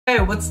Hey,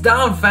 what's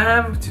down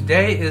fam?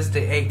 Today is the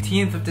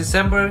 18th of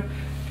December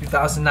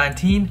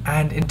 2019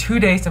 and in 2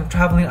 days I'm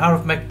traveling out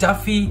of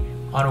MacDuffie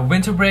on a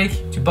winter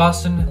break to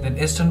Boston, then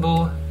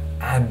Istanbul,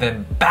 and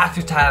then back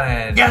to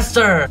Thailand. Yes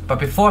sir! But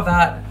before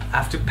that, I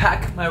have to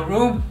pack my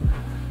room.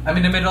 I'm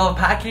in the middle of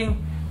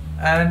packing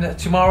and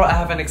tomorrow I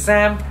have an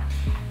exam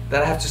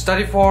that I have to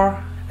study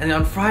for, and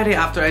on Friday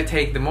after I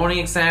take the morning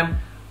exam,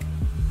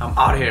 I'm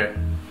out of here.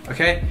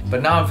 Okay?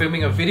 But now I'm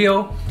filming a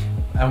video.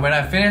 And when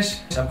I finish,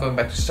 I'm going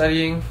back to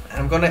studying and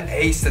I'm gonna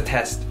ace the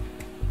test.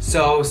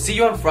 So see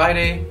you on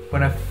Friday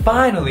when I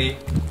finally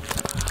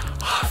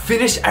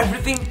finish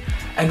everything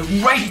and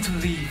ready to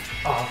leave.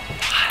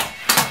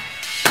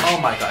 Oh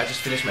my god, I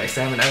just finished my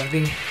exam and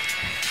everything.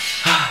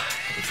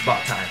 It's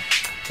about time.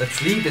 Let's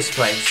leave this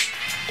place.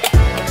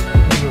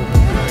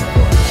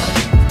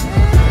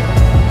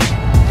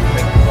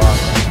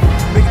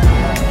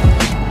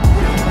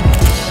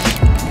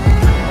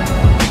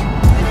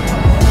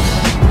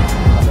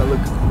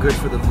 Good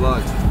for the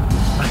vlog.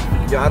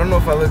 Yeah, I don't know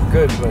if I look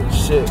good, but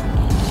shit.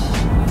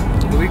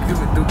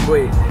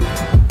 Wait.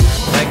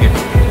 Thank you.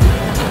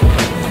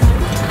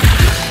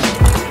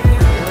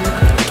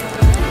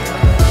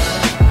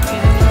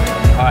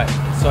 Alright,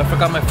 so I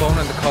forgot my phone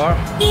in the car.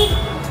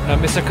 Now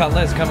Mr.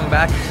 Cutler is coming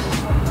back.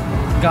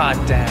 God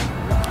damn.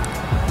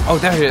 Oh,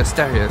 there he is,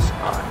 there he is.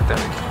 Alright, there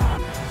we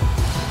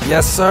go.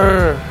 Yes,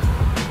 sir.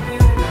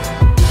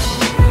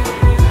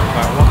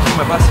 Alright, walking to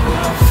my bus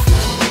now.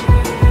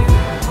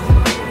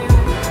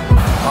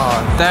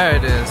 Oh, there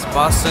it is,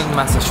 Boston,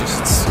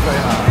 Massachusetts. Very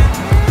high.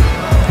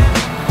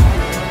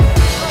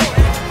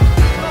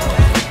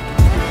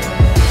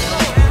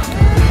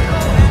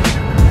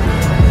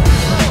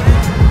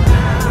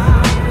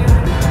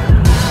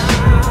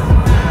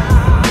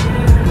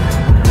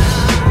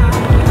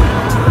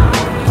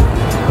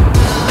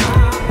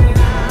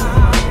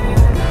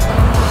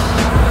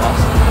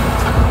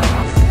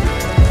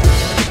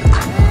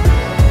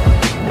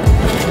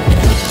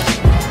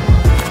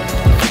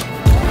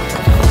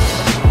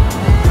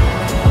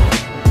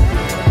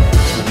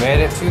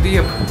 Made it to the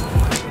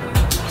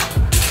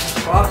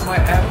off my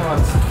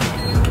AirPods.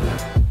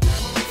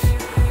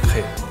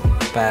 Okay,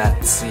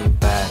 bad, see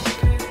bad.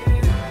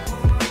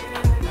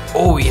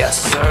 Oh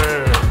yes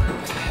sir.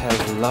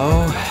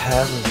 Hello.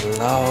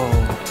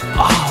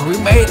 Oh, we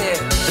made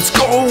it. Let's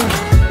go.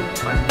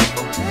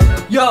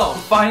 Yo,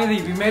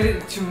 finally we made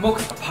it to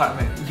Mook's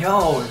apartment.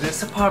 Yo,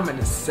 this apartment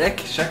is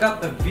sick. Check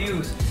out the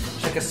views.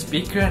 Check a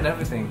speaker and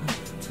everything.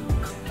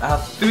 I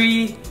have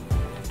 3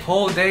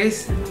 whole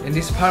days in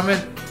this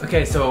apartment.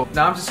 Okay, so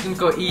now I'm just gonna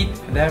go eat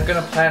and then I'm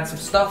gonna plan some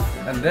stuff,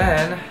 and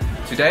then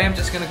today I'm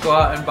just gonna go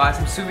out and buy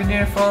some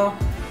souvenir for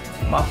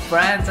my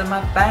friends and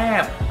my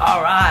fam.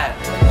 Alright.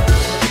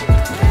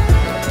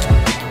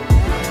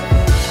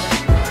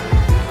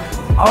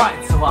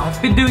 Alright, so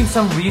I've been doing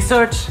some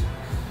research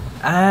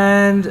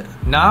and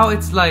now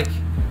it's like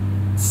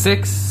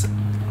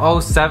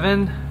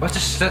 6:07. We're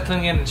just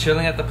settling in and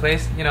chilling at the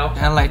place, you know,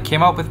 and like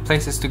came up with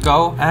places to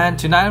go. And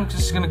tonight I'm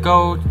just gonna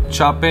go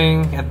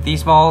shopping at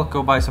these mall,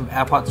 go buy some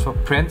AirPods for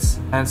Prince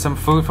and some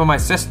food for my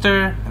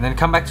sister, and then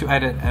come back to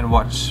edit and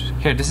watch.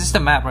 Here, this is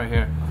the map right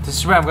here. This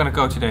is where I'm gonna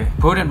go today.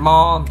 Prudent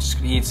Mall. I'm just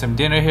gonna eat some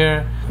dinner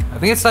here. I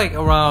think it's like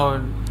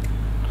around,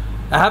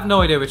 I have no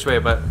idea which way,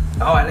 but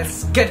alright,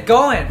 let's get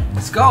going.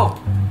 Let's go.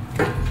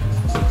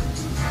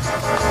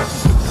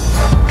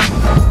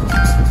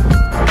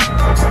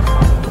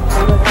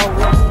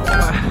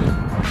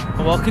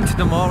 I'm walking to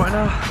the mall right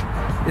now.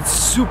 It's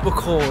super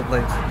cold,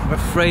 like my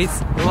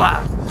face,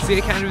 see,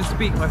 I can't even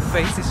speak, my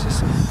face is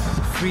just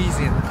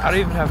freezing. I don't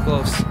even have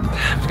gloves.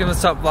 I'm just gonna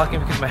stop vlogging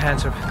because my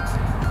hands are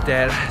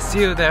dead.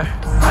 See you there.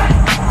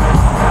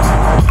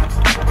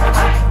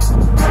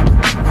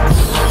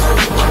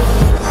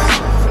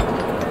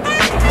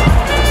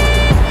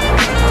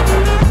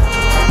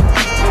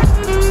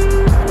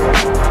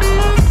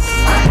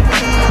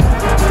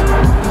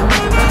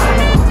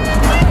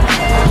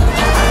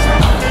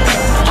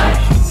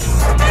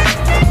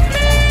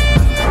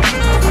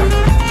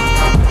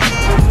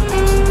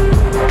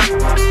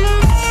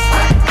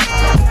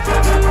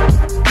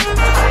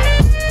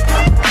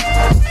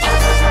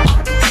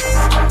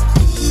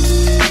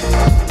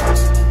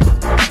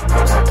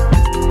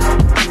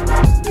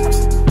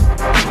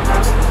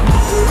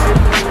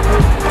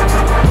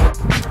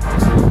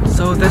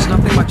 There's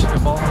nothing much in the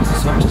mall,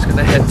 so I'm just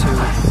gonna head to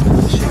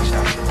the Shake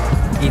Shack,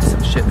 eat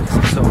some shit because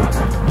I'm so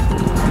hungry.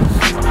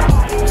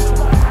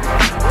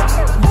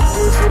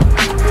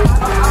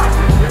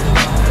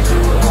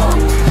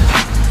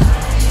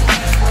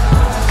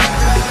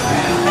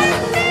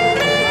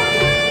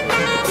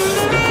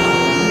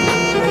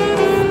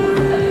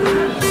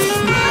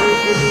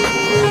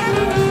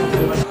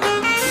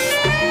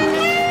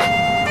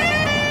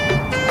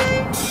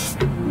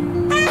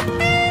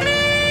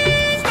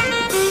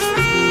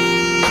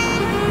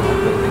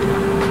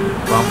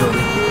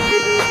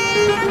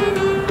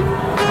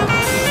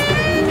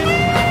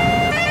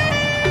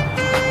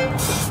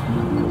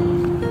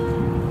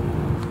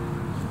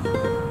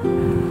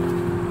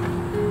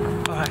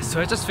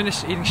 just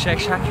finished eating Shake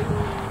Shack,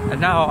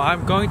 and now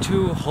I'm going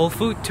to Whole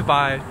Food to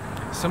buy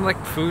some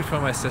like food for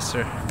my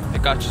sister. I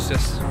got you,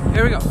 sis.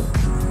 Here we go.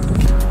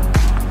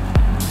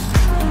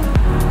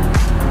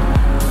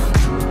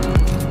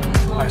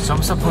 Alright, so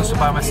I'm supposed to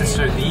buy my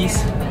sister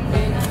these.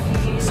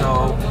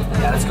 So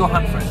yeah, let's go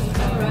hunt for it.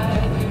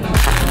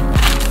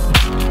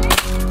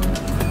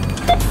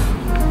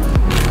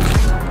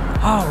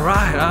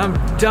 Alright, I'm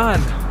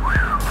done.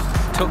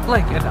 Took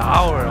like an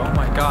hour, oh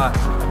my god.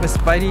 Miss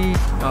Spidey,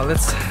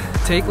 let's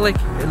take like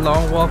a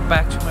long walk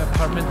back to my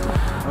apartment.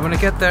 And when I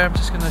get there, I'm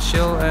just gonna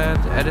chill and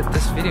edit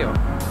this video.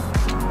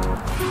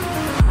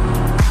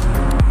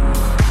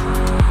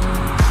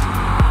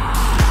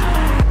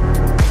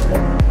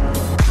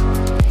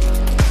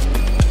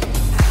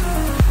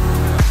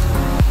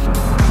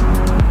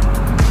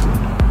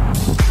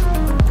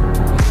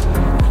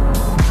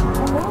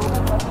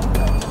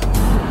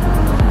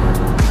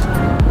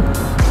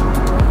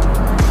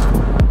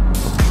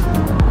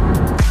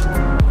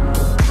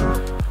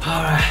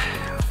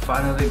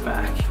 Finally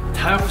back.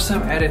 Time for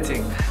some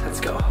editing. Let's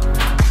go.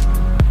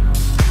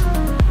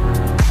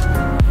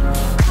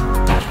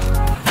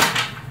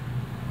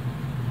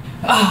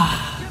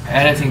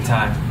 Editing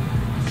time.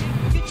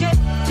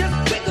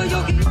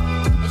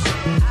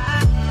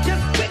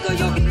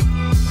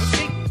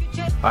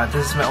 Alright,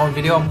 this is my own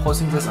video. I'm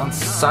posting this on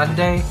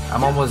Sunday.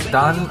 I'm almost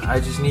done.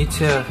 I just need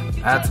to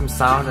add some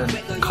sound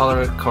and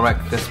color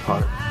correct this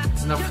part.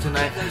 It's enough for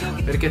tonight.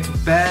 Better get to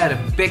bed.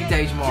 A big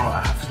day tomorrow.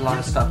 I have a lot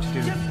of stuff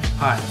to do.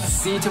 Alright,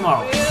 see you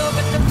tomorrow.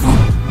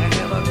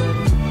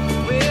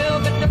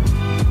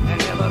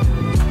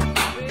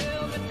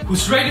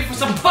 Who's ready for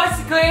some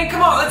bicycling?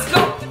 Come on, let's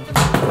go!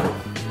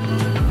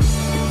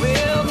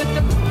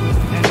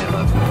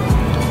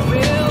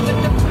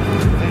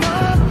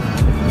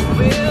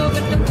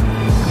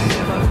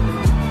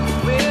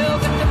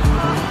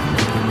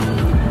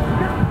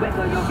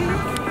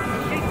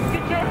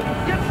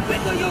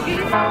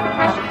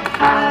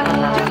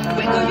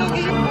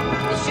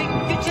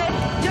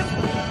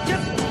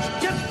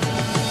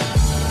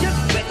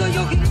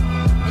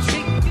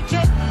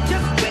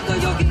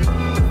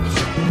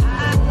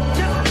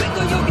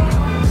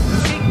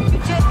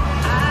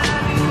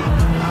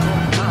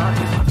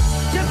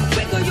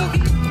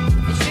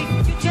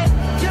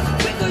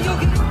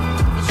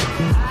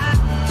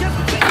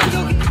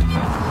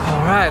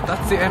 Alright,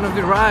 that's the end of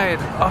the ride.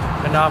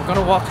 Oh, and now I'm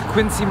gonna walk to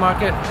Quincy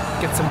Market,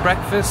 get some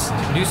breakfast,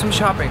 do some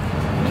shopping.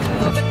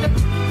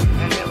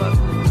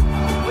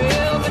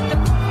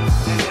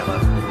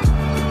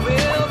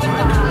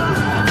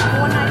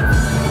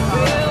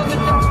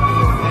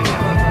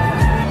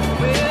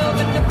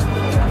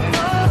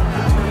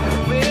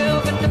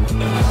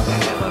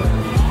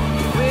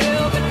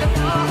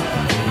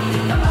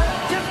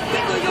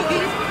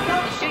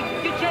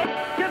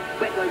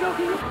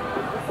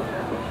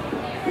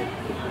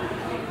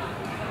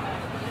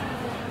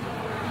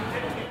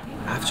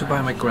 I have to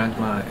buy my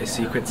grandma a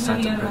secret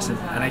Santa present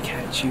and I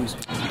can't choose.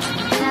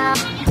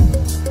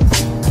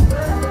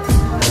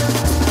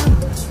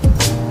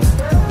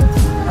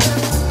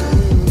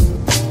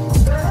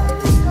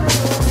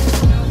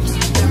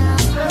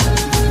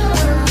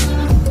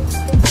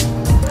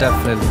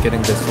 Definitely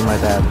getting this for my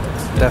dad.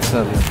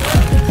 Definitely.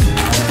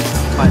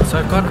 Fine, so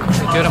I've got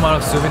a good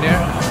amount of souvenir.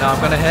 Now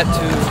I'm gonna head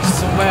to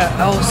somewhere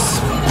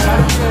else.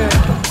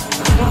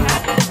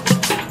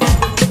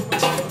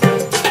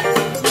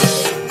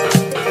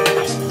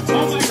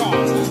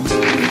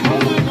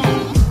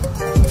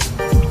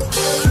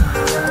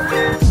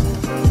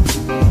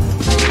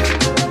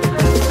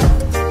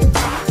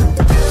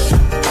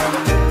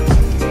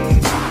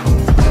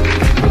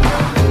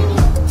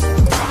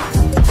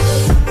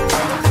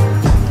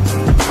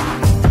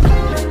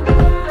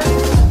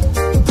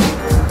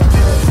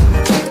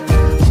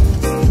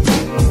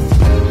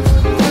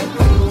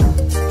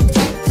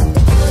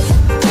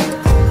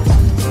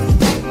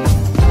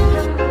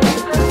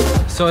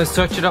 So I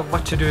searched up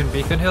what to do in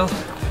Beacon Hill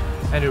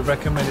and it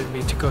recommended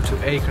me to go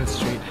to Acorn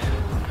Street.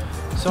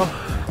 So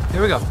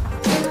here we go.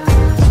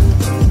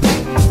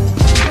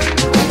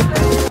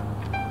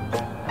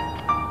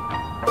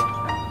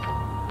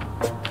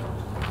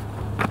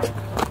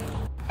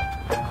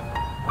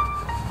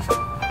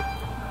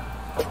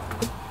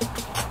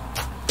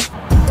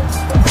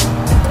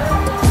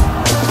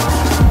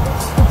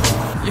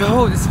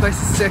 Yo, this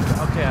place is sick.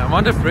 Okay, I'm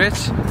on the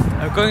bridge.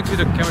 I'm going to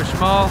the Cambridge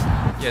Mall.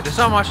 Yeah, there's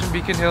not much in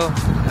Beacon Hill.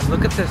 And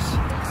look at this.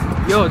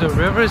 Yo, the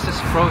river is just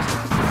frozen.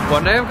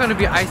 One day I'm gonna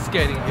be ice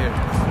skating here.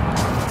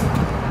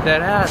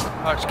 That ass.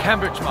 Oh, it's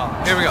Cambridge Mall.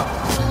 Here we go.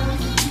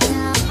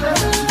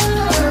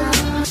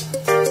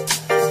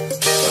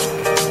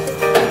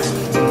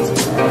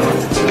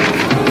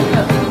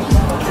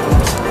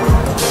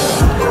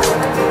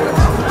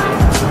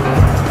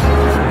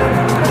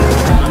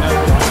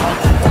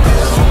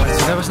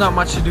 Not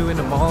much to do in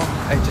the mall.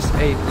 I just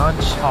ate lunch.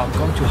 Oh, I'm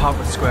going to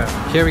Harvard Square.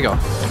 Here we go.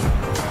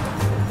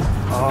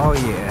 Oh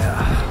yeah.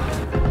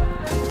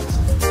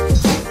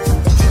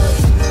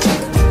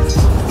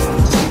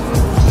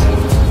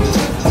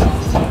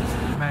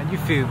 Man, you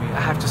feel me,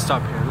 I have to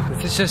stop here.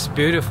 Look, it's just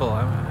beautiful.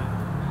 I'm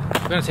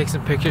gonna take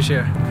some pictures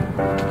here.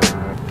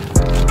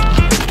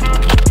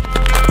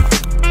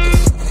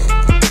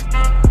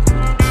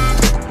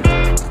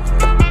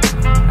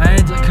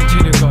 And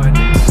continue going.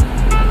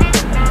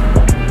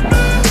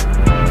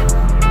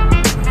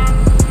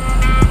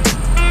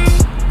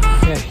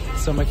 Okay,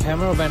 so my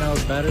camera ran out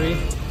of battery,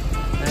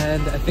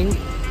 and I think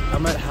I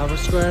might have a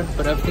square,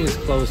 but everything is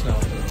closed now.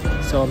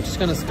 So I'm just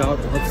gonna scout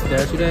what's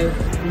there today,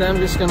 and then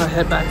I'm just gonna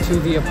head back to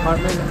the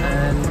apartment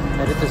and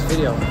edit this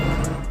video.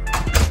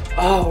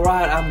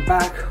 Alright, I'm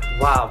back.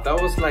 Wow,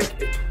 that was like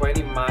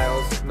 20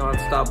 miles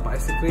non-stop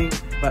bicycling.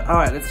 But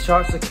alright, let's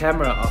charge the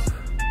camera up.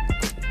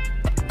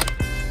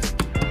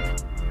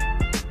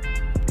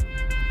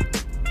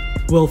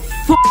 Well,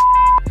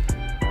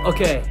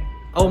 okay.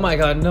 Oh my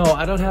god, no,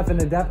 I don't have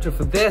an adapter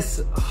for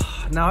this.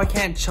 Now I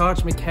can't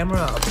charge my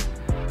camera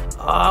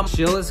up.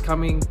 Jill is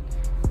coming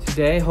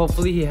today.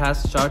 Hopefully he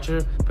has a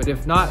charger, but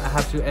if not, I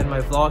have to end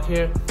my vlog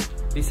here.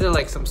 These are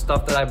like some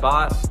stuff that I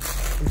bought,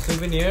 some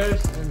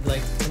souvenirs and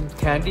like some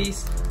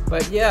candies.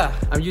 But yeah,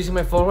 I'm using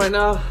my phone right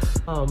now.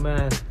 Oh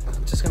man,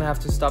 I'm just gonna have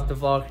to stop the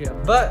vlog here.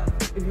 But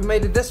if you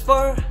made it this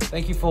far,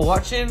 thank you for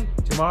watching.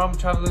 Tomorrow I'm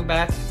traveling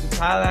back to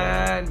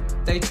Thailand.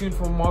 Stay tuned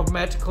for more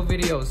magical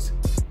videos.